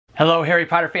Hello Harry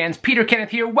Potter fans, Peter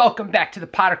Kenneth here. Welcome back to the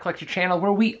Potter Collector channel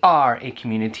where we are a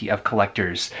community of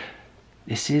collectors.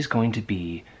 This is going to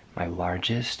be my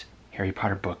largest Harry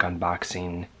Potter book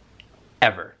unboxing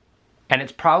ever. And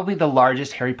it's probably the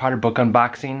largest Harry Potter book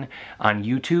unboxing on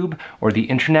YouTube or the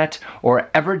internet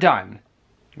or ever done.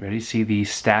 You ready to see the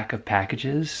stack of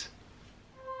packages?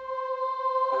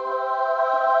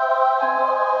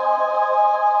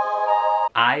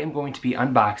 I am going to be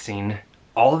unboxing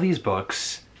all of these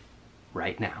books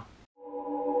right now.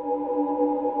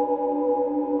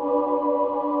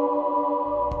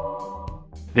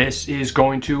 This is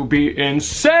going to be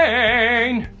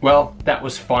insane! Well, that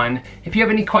was fun. If you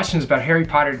have any questions about Harry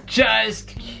Potter, just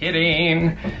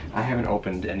kidding. I haven't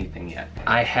opened anything yet.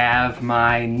 I have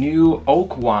my new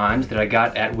oak wand that I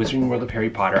got at Wizarding World of Harry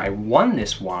Potter. I won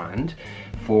this wand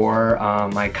for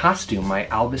my costume, my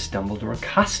Albus Dumbledore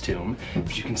costume,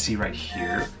 which you can see right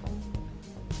here.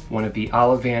 One of the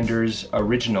Ollivander's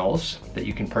originals that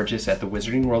you can purchase at the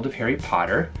Wizarding World of Harry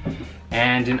Potter.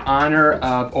 And in honor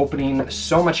of opening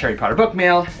so much Harry Potter book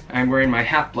mail, I'm wearing my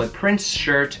Half-Blood Prince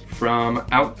shirt from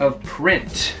Out of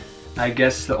Print. I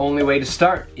guess the only way to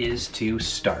start is to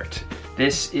start.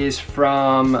 This is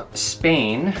from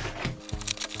Spain.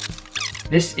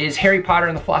 This is Harry Potter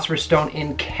and the Philosopher's Stone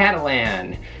in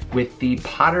Catalan with the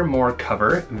Pottermore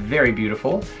cover, very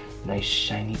beautiful. Nice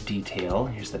shiny detail.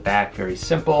 Here's the back, very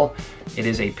simple. It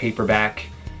is a paperback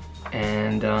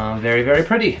and very, very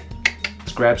pretty.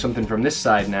 Let's grab something from this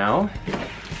side now.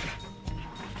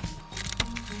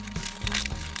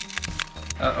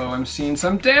 Uh-oh, I'm seeing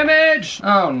some damage!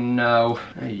 Oh no.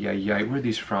 Ay, ay, ay. Where are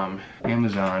these from?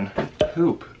 Amazon.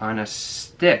 Poop on a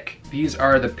stick. These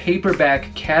are the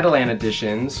paperback Catalan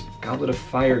editions. Goblet of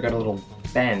Fire got a little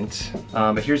bent.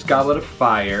 But here's Goblet of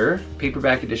Fire,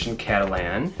 paperback edition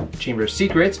Catalan. Chamber of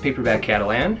Secrets, paperback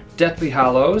Catalan. Deathly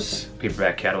Hallows,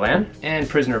 paperback Catalan. And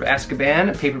Prisoner of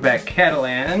Azkaban, paperback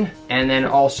Catalan. And then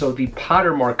also the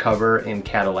Pottermore cover in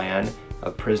Catalan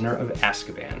of Prisoner of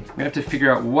Azkaban. I'm gonna have to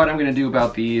figure out what I'm gonna do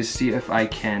about these, see if I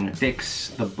can fix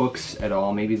the books at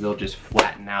all. Maybe they'll just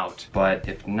flatten out. But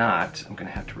if not, I'm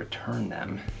gonna have to return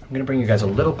them. I'm gonna bring you guys a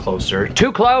little closer.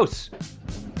 Too close!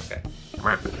 Okay.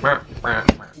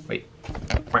 Wait.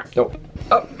 Nope.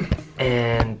 Up.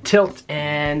 And tilt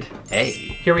and hey,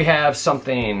 here we have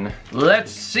something.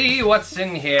 Let's see what's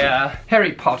in here.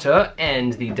 Harry Potter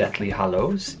and the Deathly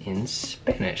Hallows in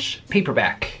Spanish.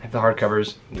 Paperback. I have the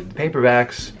hardcovers, need the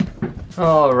paperbacks.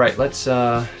 All right, let's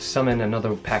summon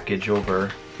another package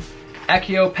over.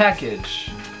 Accio package.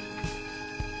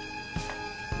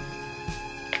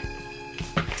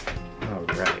 All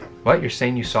right. What, you're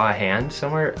saying you saw a hand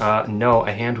somewhere? No,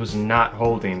 a hand was not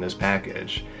holding this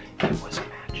package. It was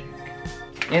magic.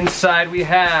 Inside we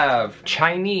have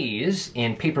Chinese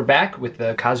in paperback with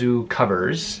the Kazu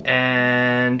covers.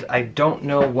 And I don't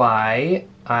know why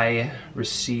I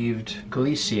received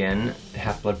Galician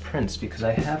Half-Blood Prince because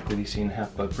I have Galician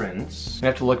Half-Blood Prince. I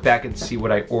have to look back and see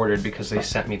what I ordered because they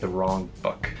sent me the wrong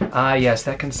book. Yes,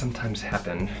 that can sometimes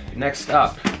happen. Next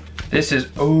up, this is,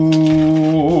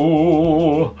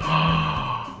 oh,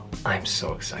 I'm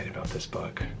so excited about this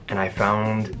book. And I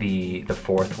found the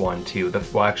fourth one too.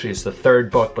 Well, actually it's the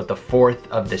third book, but the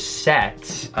fourth of the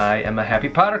set. I am a happy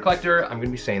Potter collector. I'm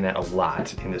gonna be saying that a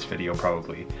lot in this video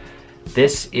probably.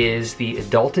 This is the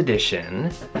adult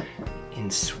edition in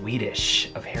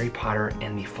Swedish of Harry Potter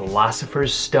and the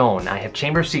Philosopher's Stone. I have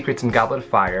Chamber of Secrets and Goblet of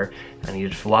Fire. I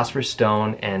needed Philosopher's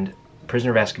Stone and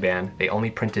Prisoner of Azkaban. They only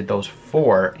printed those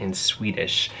 4 in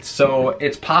Swedish. So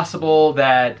it's possible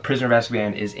that Prisoner of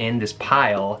Azkaban is in this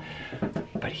pile,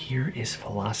 but here is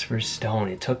Philosopher's Stone.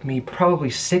 It took me probably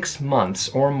 6 months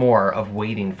or more of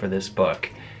waiting for this book,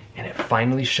 and it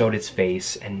finally showed its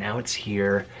face, and now it's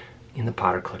here in the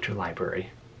Potter Collector Library.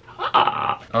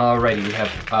 Alrighty, we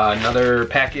have another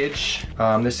package.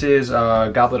 This is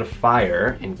Goblet of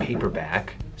Fire in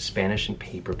paperback. Spanish and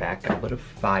paperback, Goblet of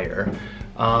Fire.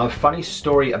 Funny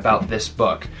story about this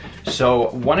book. So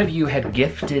one of you had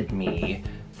gifted me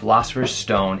Philosopher's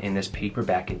Stone in this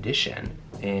paperback edition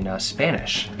in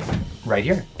Spanish, right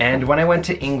here. And when I went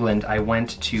to England, I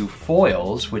went to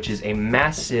Foyles, which is a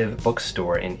massive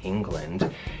bookstore in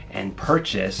England, and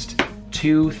purchased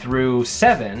 2 through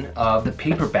 7 of the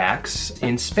paperbacks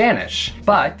in Spanish.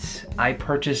 But I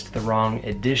purchased the wrong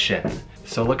edition.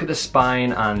 So look at the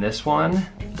spine on this one.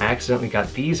 I accidentally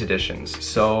got these editions,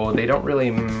 so they don't really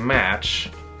match.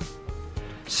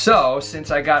 So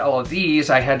since I got all of these,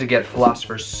 I had to get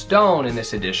Philosopher's Stone in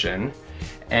this edition,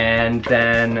 and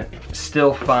then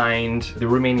still find the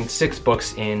remaining 6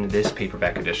 books in this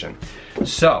paperback edition.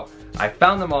 So I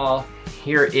found them all.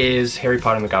 here is Harry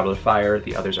Potter and the Goblet of Fire.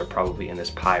 The others are probably in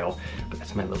this pile, but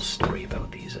that's my little story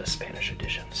about these Spanish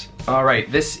editions. All right,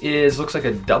 this looks like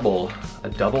a double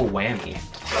whammy.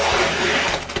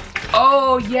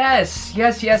 Oh yes,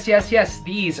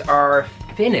 these are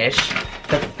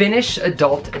the Finnish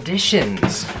adult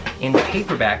editions in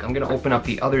paperback. I'm gonna open up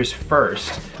the others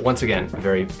first. Once again, a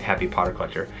very happy Potter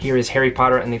collector. Here is Harry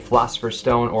Potter and the Philosopher's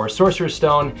Stone or Sorcerer's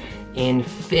Stone in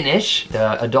Finnish,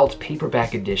 the adult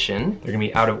paperback edition. They're gonna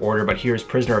be out of order, but here's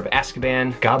Prisoner of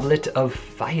Azkaban, Goblet of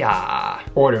Fire,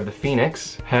 Order of the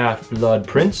Phoenix, Half-Blood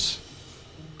Prince,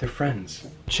 they're friends,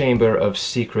 Chamber of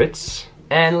Secrets,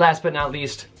 and last but not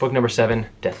least, book number 7,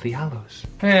 Deathly Hallows.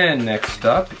 And next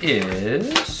up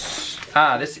is,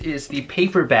 this is the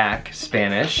paperback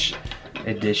Spanish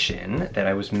edition that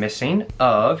I was missing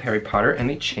of Harry Potter and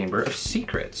the Chamber of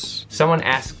Secrets. Someone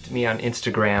asked me on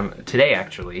Instagram today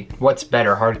actually, what's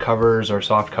better, hardcovers or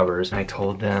soft covers? And I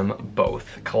told them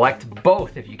both. Collect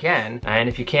both if you can, and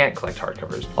if you can't, collect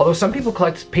hardcovers. Although some people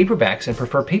collect paperbacks and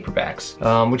prefer paperbacks,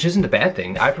 which isn't a bad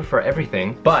thing. I prefer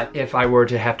everything, but if I were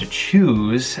to have to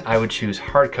choose, I would choose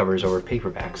hardcovers over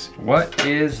paperbacks. What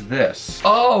is this?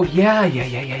 Oh, yeah.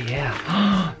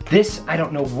 This, I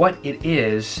don't know what it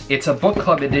is. It's a book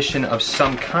club edition of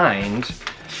some kind.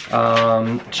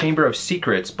 Chamber of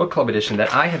Secrets book club edition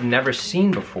that I have never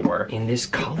seen before in this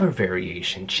color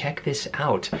variation. Check this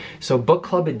out. So book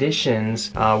club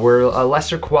editions were a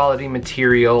lesser quality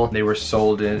material. They were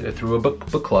sold through a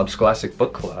book club, Scholastic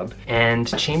Book Club. And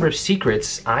Chamber of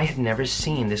Secrets, I had never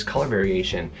seen this color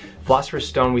variation. Philosopher's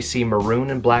Stone, we see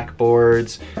maroon and black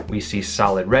boards, we see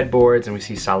solid red boards, and we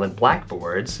see solid black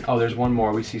boards. Oh, there's one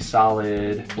more. We see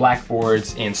solid black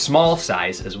boards in small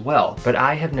size as well. But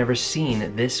I have never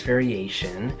seen this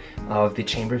variation of the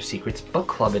Chamber of Secrets book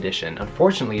club edition.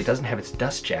 Unfortunately, it doesn't have its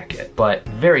dust jacket, but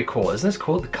very cool. Isn't this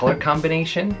cool, the color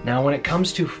combination? Now, when it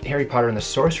comes to Harry Potter and the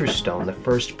Sorcerer's Stone, the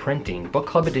first printing, book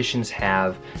club editions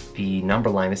have the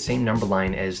number line, the same number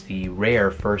line as the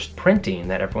rare first printing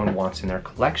that everyone wants in their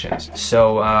collection.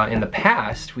 So in the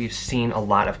past, we've seen a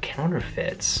lot of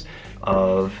counterfeits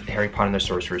of Harry Potter and the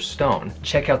Sorcerer's Stone.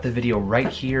 Check out the video right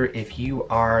here if you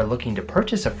are looking to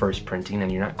purchase a first printing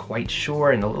and you're not quite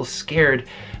sure and a little scared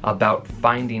about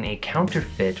finding a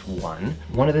counterfeit one.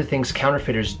 One of the things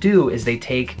counterfeiters do is they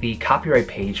take the copyright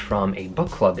page from a book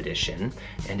club edition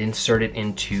and insert it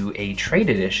into a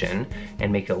trade edition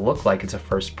and make it look like it's a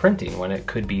first printing when it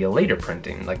could be a later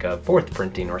printing, like a fourth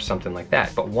printing or something like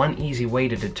that. But one easy way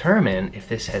to determine if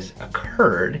this has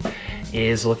occurred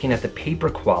is looking at the paper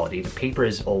quality. The paper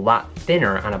is a lot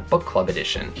thinner on a book club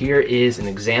edition. Here is an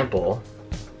example.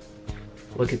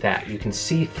 Look at that. You can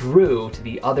see through to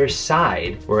the other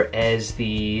side, whereas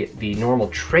the normal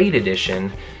trade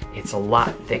edition, it's a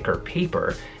lot thicker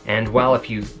paper. And while if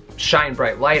you shine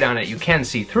bright light on it, you can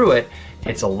see through it,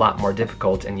 it's a lot more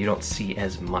difficult and you don't see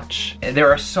as much.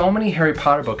 There are so many Harry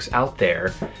Potter books out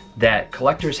there that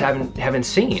collectors haven't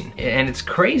seen. And it's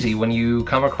crazy when you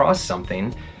come across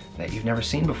something that you've never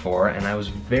seen before, and I was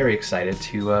very excited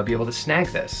to be able to snag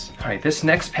this. All right, this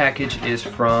next package is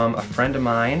from a friend of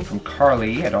mine, from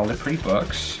Carly at All the Pretty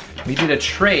Books. We did a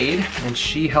trade, and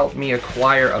she helped me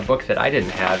acquire a book that I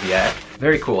didn't have yet.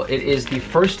 Very cool. It is the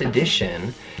first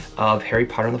edition of Harry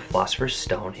Potter and the Philosopher's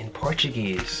Stone in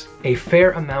Portuguese. A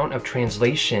fair amount of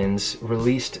translations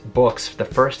released books, the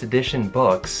first edition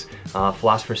books,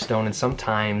 Philosopher's Stone and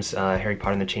sometimes Harry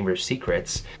Potter and the Chamber of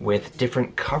Secrets, with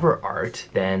different cover art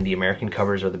than the American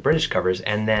covers or the British covers.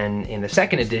 And then in the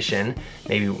second edition,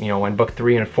 maybe when book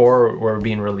 3 and 4 were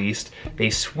being released, they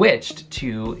switched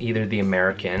to either the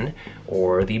American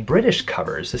or the British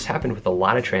covers. This happened with a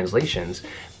lot of translations.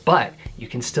 But you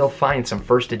can still find some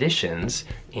first editions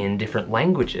in different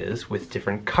languages with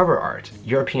different cover art.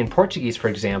 European Portuguese, for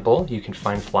example, you can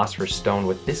find Philosopher's Stone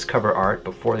with this cover art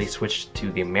before they switched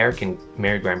to the American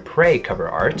Mary Grand-Pré cover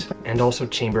art, and also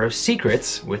Chamber of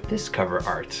Secrets with this cover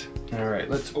art. All right,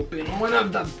 let's open one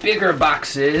of the bigger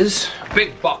boxes.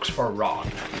 Big box for Ron.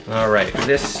 All right,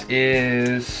 this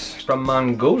is from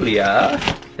Mongolia.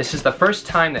 This is the first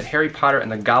time that Harry Potter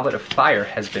and the Goblet of Fire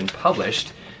has been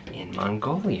published in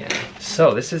Mongolian.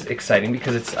 So this is exciting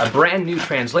because it's a brand new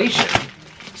translation,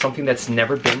 something that's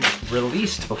never been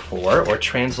released before or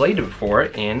translated before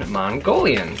in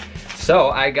Mongolian. So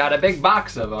I got a big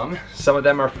box of them. Some of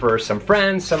them are for some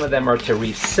friends, some of them are to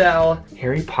resell.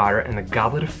 Harry Potter and the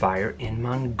Goblet of Fire in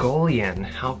Mongolian.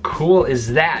 How cool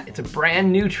is that? It's a brand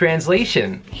new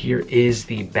translation. Here is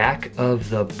the back of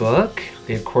the book.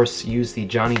 They of course use the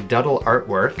Johnny Duddle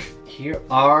artwork. Here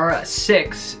are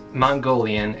 6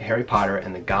 Mongolian Harry Potter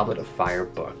and the Goblet of Fire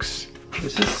books.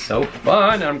 This is so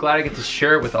fun. I'm glad I get to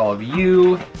share it with all of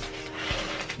you.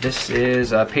 This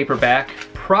is a paperback,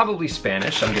 probably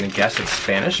Spanish. I'm gonna guess it's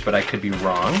Spanish, but I could be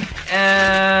wrong.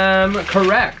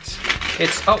 Correct.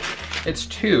 It's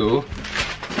 2.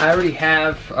 I already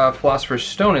have Philosopher's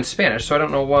Stone in Spanish, so I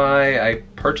don't know why I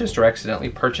purchased or accidentally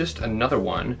purchased another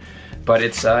one. But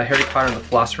it's Harry Potter and the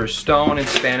Philosopher's Stone in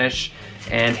Spanish,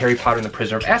 and Harry Potter and the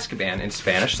Prisoner of Azkaban in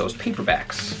Spanish, those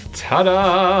paperbacks.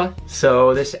 Ta-da!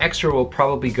 So this extra will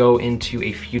probably go into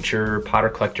a future Potter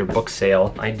Collector book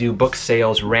sale. I do book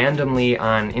sales randomly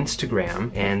on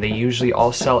Instagram, and they usually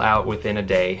all sell out within a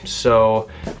day. So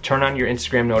turn on your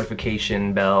Instagram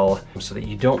notification bell so that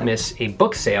you don't miss a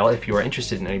book sale if you are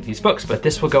interested in any of these books. But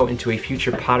this will go into a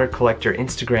future Potter Collector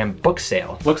Instagram book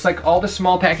sale. Looks like all the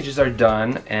small packages are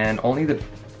done, and only the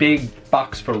big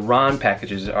box for Ron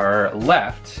packages are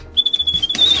left.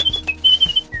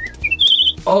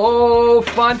 Oh,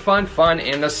 fun, fun, fun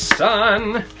in the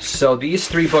sun. So these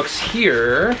 3 books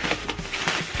here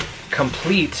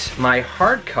complete my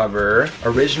hardcover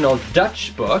original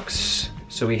Dutch books.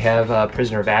 So we have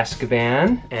Prisoner of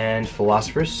Azkaban and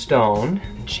Philosopher's Stone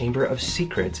and Chamber of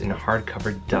Secrets in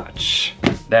hardcover Dutch.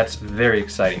 That's very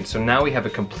exciting. So now we have a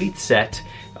complete set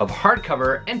of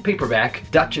hardcover and paperback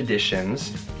Dutch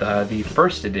editions, the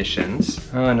first editions.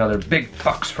 Another big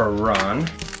box for Ron.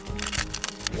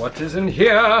 What is in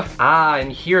here? In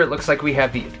here it looks like we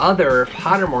have the other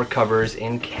Pottermore covers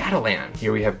in Catalan.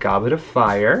 Here we have Goblet of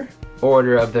Fire,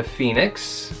 Order of the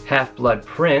Phoenix, Half-Blood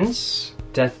Prince,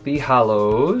 Deathly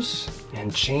Hallows,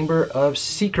 and Chamber of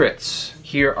Secrets.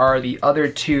 Here are the other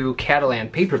 2 Catalan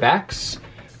paperbacks,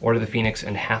 Order of the Phoenix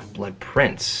and Half-Blood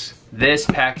Prince. This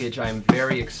package I'm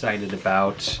very excited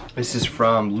about. This is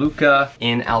from Luca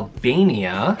in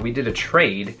Albania. We did a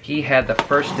trade. He had the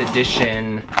first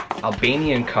edition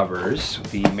Albanian covers,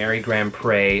 the Mary Graham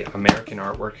Prey American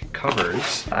artwork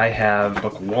covers. I have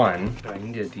book 1, but I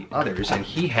needed the others, and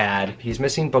he's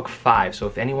missing book 5, so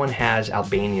if anyone has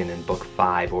Albanian in book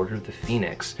 5, Order of the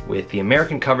Phoenix, with the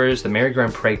American covers, the Mary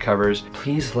Graham Prey covers,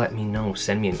 please let me know.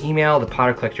 Send me an email,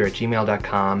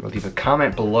 thepottercollector@gmail.com, or leave a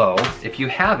comment below if you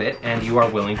have it and you are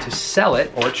willing to sell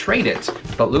it or trade it.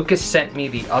 But Lucas sent me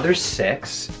the other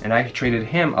 6, and I traded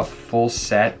him a full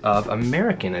set of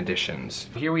American editions.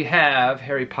 Here we have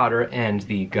Harry Potter and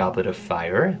the Goblet of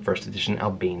Fire, first edition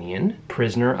Albanian,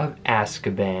 Prisoner of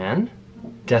Azkaban,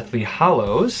 Deathly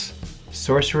Hallows,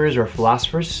 Sorcerer's or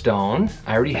Philosopher's Stone.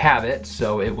 I already have it,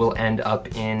 so it will end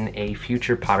up in a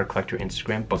future Potter Collector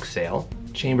Instagram book sale.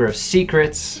 Chamber of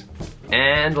Secrets,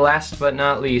 and last but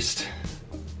not least,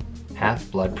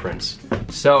 Half-Blood Prince.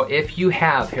 So if you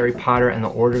have Harry Potter and the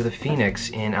Order of the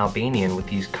Phoenix in Albanian with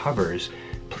these covers,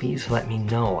 please let me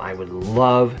know. I would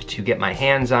love to get my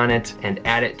hands on it and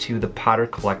add it to the Potter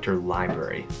Collector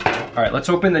library. All right, let's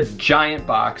open the giant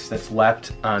box that's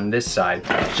left on this side.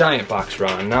 Giant box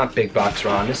Ron, not big box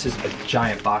Ron. This is a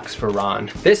giant box for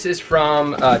Ron. This is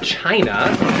from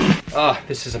China. Oh,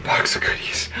 this is a box of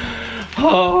goodies.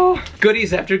 Oh,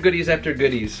 goodies after goodies after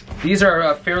goodies. These are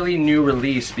a fairly new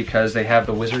release because they have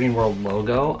the Wizarding World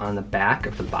logo on the back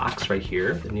of the box right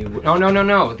here. The new, oh,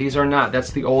 no, these are not.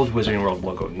 That's the old Wizarding World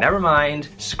logo. Never mind,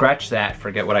 scratch that,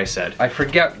 forget what I said. I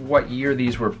forget what year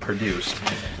these were produced,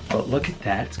 but look at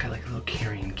that. It's got like a little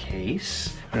carrying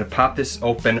case. I'm gonna pop this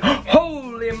open.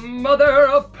 Holy mother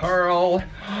of pearl,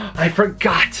 I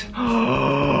forgot.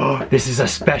 This is a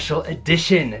special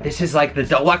edition. This is like the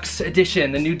deluxe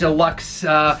edition, the new deluxe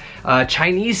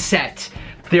Chinese set.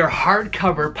 They're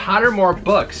hardcover Pottermore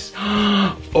books.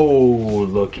 Oh,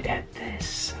 look at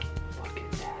this. Look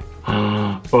at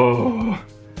that. Oh,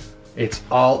 it's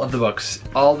all of the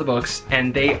books,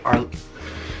 and they are,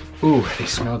 ooh, they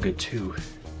smell good too.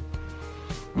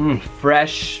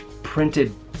 Fresh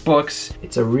printed books.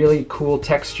 It's a really cool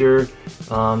texture,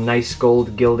 nice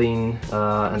gold gilding,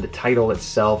 and the title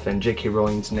itself and J.K.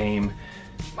 Rowling's name.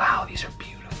 Wow, these are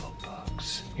beautiful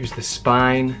books. Here's the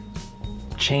spine,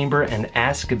 Chamber and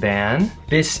Azkaban.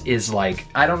 This is like,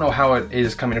 I don't know how it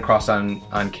is coming across on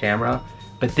camera,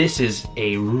 but this is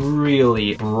a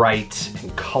really bright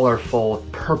and colorful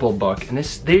purple book. And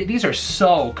these are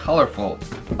so colorful.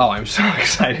 Oh, I'm so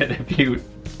excited if you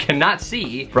cannot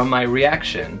see from my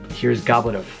reaction. Here's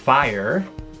Goblet of Fire.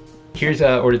 Here's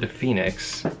Order of the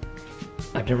Phoenix.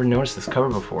 I've never noticed this cover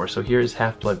before. So here's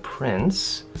Half-Blood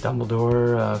Prince.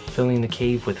 Dumbledore filling the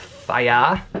cave with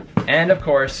fire. And of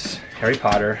course, Harry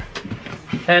Potter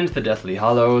and the Deathly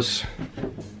Hallows.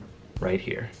 right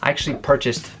here. I actually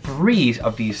purchased 3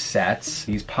 of these sets,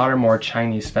 these Pottermore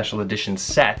Chinese Special Edition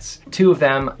sets. 2 of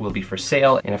them will be for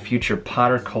sale in a future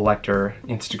Potter Collector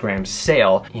Instagram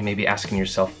sale. You may be asking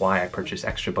yourself why I purchase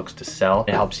extra books to sell.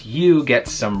 It helps you get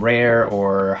some rare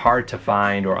or hard to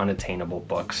find or unattainable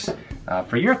books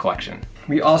for your collection.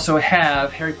 We also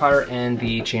have Harry Potter and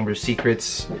the Chamber of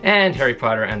Secrets and Harry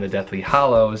Potter and the Deathly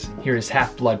Hallows. Here is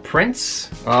Half-Blood Prince.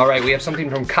 All right, we have something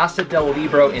from Casa del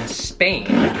Libro in Spain.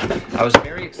 I was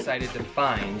very excited to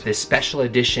find this special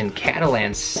edition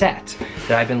Catalan set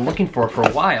that I've been looking for a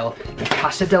while, and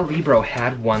Casa del Libro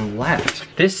had one left.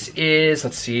 This is,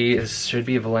 let's see, this should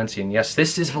be a Valencian. Yes,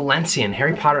 this is Valencian.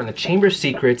 Harry Potter and the Chamber of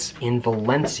Secrets in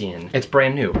Valencian. It's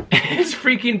brand new. It's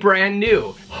freaking brand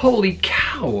new. Holy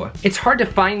cow. It's hard to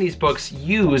find these books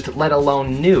used, let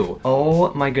alone new.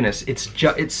 Oh my goodness,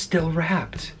 it's still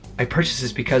wrapped. I purchased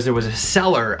this because there was a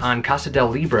seller on Casa del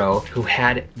Libro who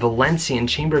had Valencian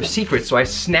Chamber of Secrets, so I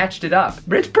snatched it up.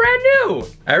 But it's brand new!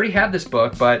 I already have this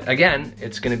book, but again,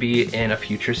 it's gonna be in a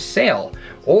future sale.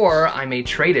 Or I may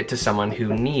trade it to someone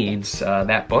who needs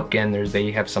that book, and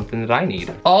they have something that I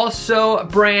need. Also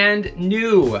brand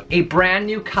new, a brand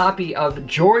new copy of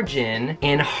Georgian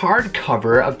in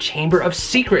hardcover of Chamber of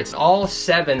Secrets. All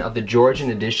 7 of the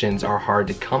Georgian editions are hard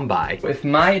to come by. If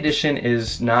my edition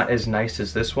is not as nice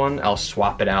as this one, I'll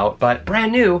swap it out, but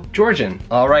brand new Georgian.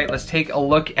 All right, let's take a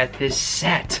look at this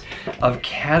set of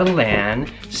Catalan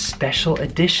special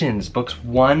editions, books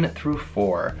 1 through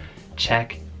 4.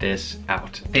 Check this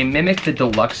out. They mimic the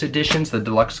deluxe editions, the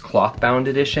deluxe cloth-bound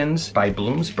editions by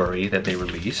Bloomsbury that they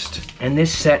released. And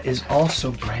this set is also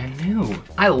brand new.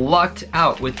 I lucked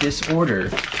out with this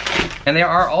order. And they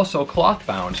are also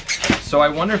cloth-bound. So I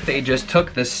wonder if they just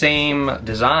took the same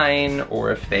design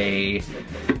or if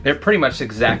they're pretty much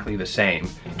exactly the same,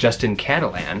 just in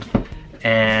Catalan.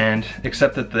 And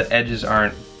except that the edges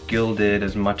aren't gilded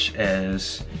as much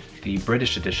as the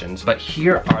British editions, but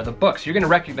here are the books. You're gonna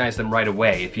recognize them right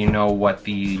away if you know what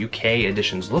the UK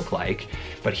editions look like,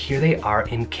 but here they are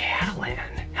in Catalan.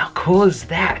 How cool is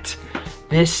that?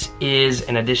 This is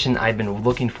an edition I've been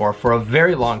looking for a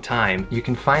very long time. You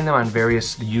can find them on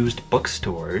various used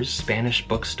bookstores, Spanish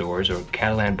bookstores or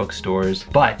Catalan bookstores,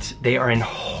 but they are in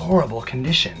horrible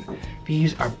condition.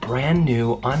 These are brand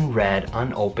new, unread,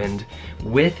 unopened,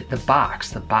 with the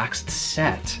boxed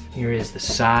set. Here is the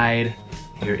side,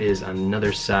 here is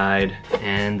another side,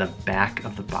 and the back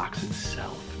of the box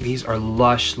itself. These are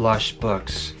lush, lush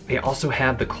books. They also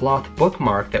have the cloth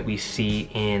bookmark that we see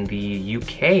in the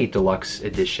UK deluxe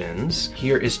editions.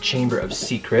 Here is Chamber of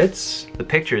Secrets. The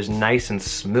picture is nice and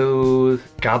smooth.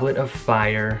 Goblet of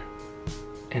Fire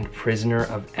and Prisoner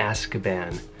of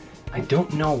Azkaban. I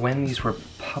don't know when these were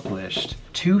published.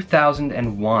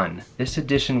 2001. This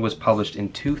edition was published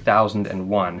in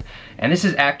 2001. And this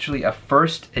is actually a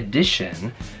first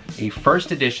edition,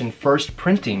 first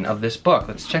printing of this book.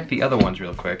 Let's check the other ones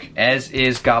real quick. As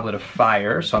is Goblet of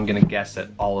Fire, so I'm gonna guess that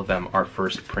all of them are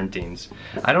first printings.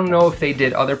 I don't know if they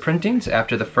did other printings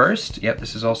after the first. Yep,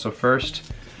 this is also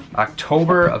first.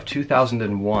 October of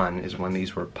 2001 is when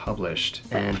these were published.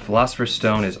 And Philosopher's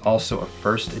Stone is also a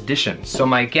first edition. So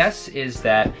my guess is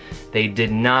that they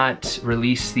did not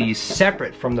release these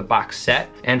separate from the box set.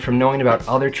 And from knowing about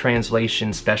other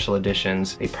translation special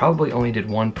editions, they probably only did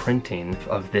one printing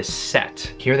of this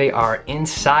set. Here they are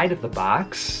inside of the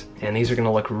box. And these are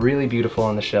gonna look really beautiful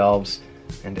on the shelves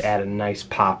and add a nice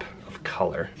pop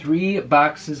color. 3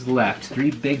 boxes left,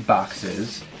 3 big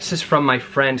boxes. This is from my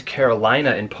friend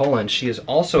Carolina in Poland. She is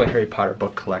also a Harry Potter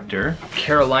book collector.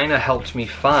 Carolina helped me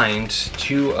find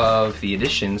 2 of the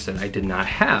editions that I did not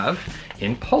have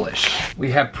in Polish.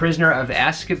 We have Prisoner of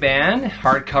Azkaban,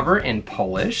 hardcover in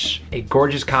Polish. A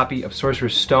gorgeous copy of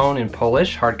Sorcerer's Stone in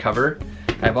Polish, hardcover.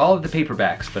 I have all of the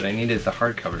paperbacks, but I needed the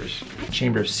hardcovers.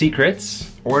 Chamber of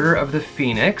Secrets, Order of the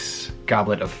Phoenix,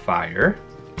 Goblet of Fire,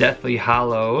 Deathly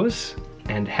Hallows,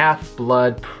 and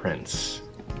Half-Blood Prince.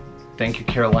 Thank you,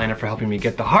 Carolina, for helping me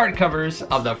get the hardcovers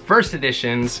of the first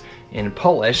editions in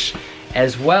Polish,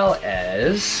 as well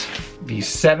as the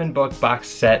 7-book box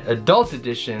set adult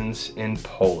editions in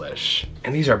Polish.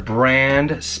 And these are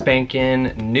brand spanking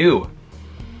new.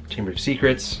 Chamber of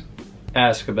Secrets,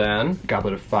 Azkaban,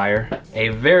 Goblet of Fire, a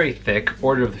very thick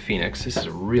Order of the Phoenix. This is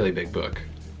a really big book.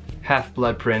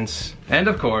 Half-Blood Prince, and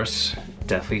of course,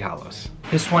 Deathly Hallows.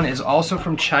 This one is also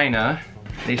from China.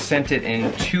 They sent it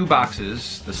in 2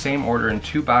 boxes, the same order in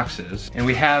 2 boxes. And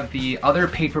we have the other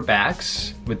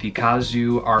paperbacks with the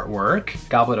Kazu artwork,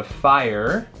 Goblet of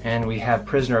Fire, and we have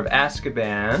Prisoner of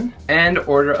Azkaban, and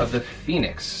Order of the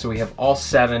Phoenix. So we have all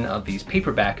 7 of these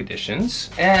paperback editions.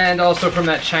 And also from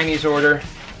that Chinese order,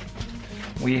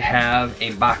 we have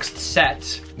a boxed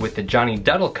set with the Johnny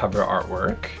Duddle cover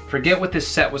artwork. Forget what this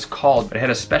set was called, but it had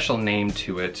a special name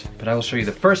to it. But I will show you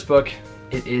the first book.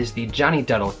 It is the Johnny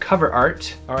Duddle cover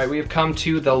art. All right, we have come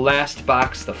to the last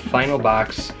box, the final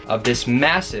box of this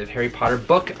massive Harry Potter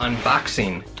book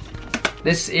unboxing.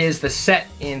 This is the set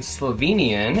in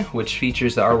Slovenian, which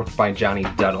features the artwork by Johnny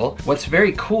Duddle. What's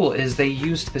very cool is they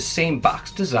used the same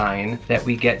box design that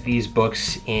we get these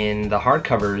books in the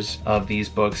hardcovers of these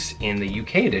books in the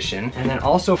UK edition. And then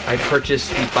also I purchased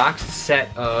the boxed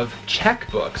set of Czech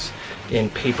books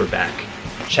in paperback.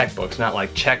 Czech books, not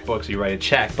like checkbooks you write a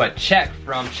check, but Czech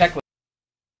from Czech.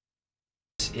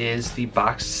 This is the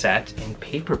boxed set in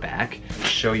paperback. I'll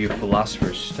show you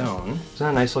Philosopher's Stone. Isn't that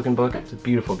a nice looking book? It's a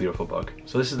beautiful, beautiful book.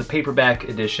 So this is the paperback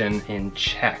edition in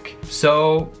Czech.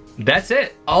 So that's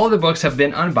it. All of the books have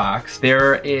been unboxed.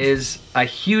 There is a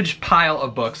huge pile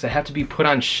of books that have to be put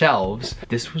on shelves.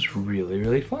 This was really,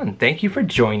 really fun. Thank you for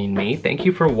joining me. Thank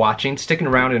you for watching, sticking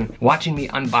around and watching me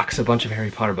unbox a bunch of Harry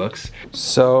Potter books.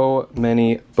 So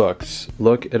many books.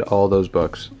 Look at all those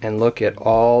books. And look at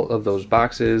all of those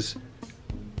boxes.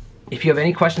 If you have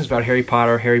any questions about Harry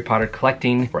Potter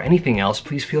collecting, or anything else,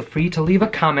 please feel free to leave a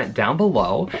comment down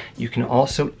below. You can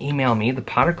also email me,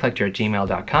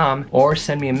 thepottercollector@gmail.com, or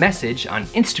send me a message on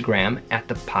Instagram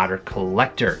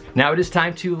 @thepottercollector. Now it is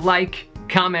time to like,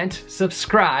 comment,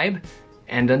 subscribe,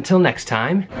 and until next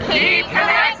time, keep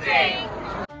collecting!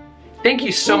 Thank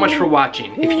you so much for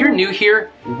watching. If you're new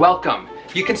here, welcome.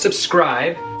 You can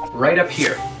subscribe right up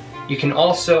here. You can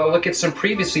also look at some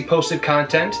previously posted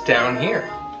content down here.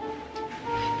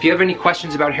 If you have any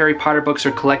questions about Harry Potter books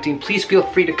or collecting, please feel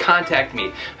free to contact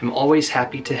me. I'm always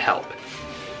happy to help.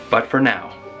 But for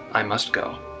now, I must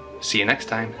go. See you next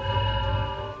time.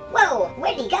 Whoa,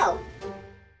 where'd he go?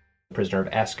 Prisoner of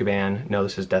Azkaban. No,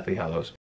 this is Deathly Hallows.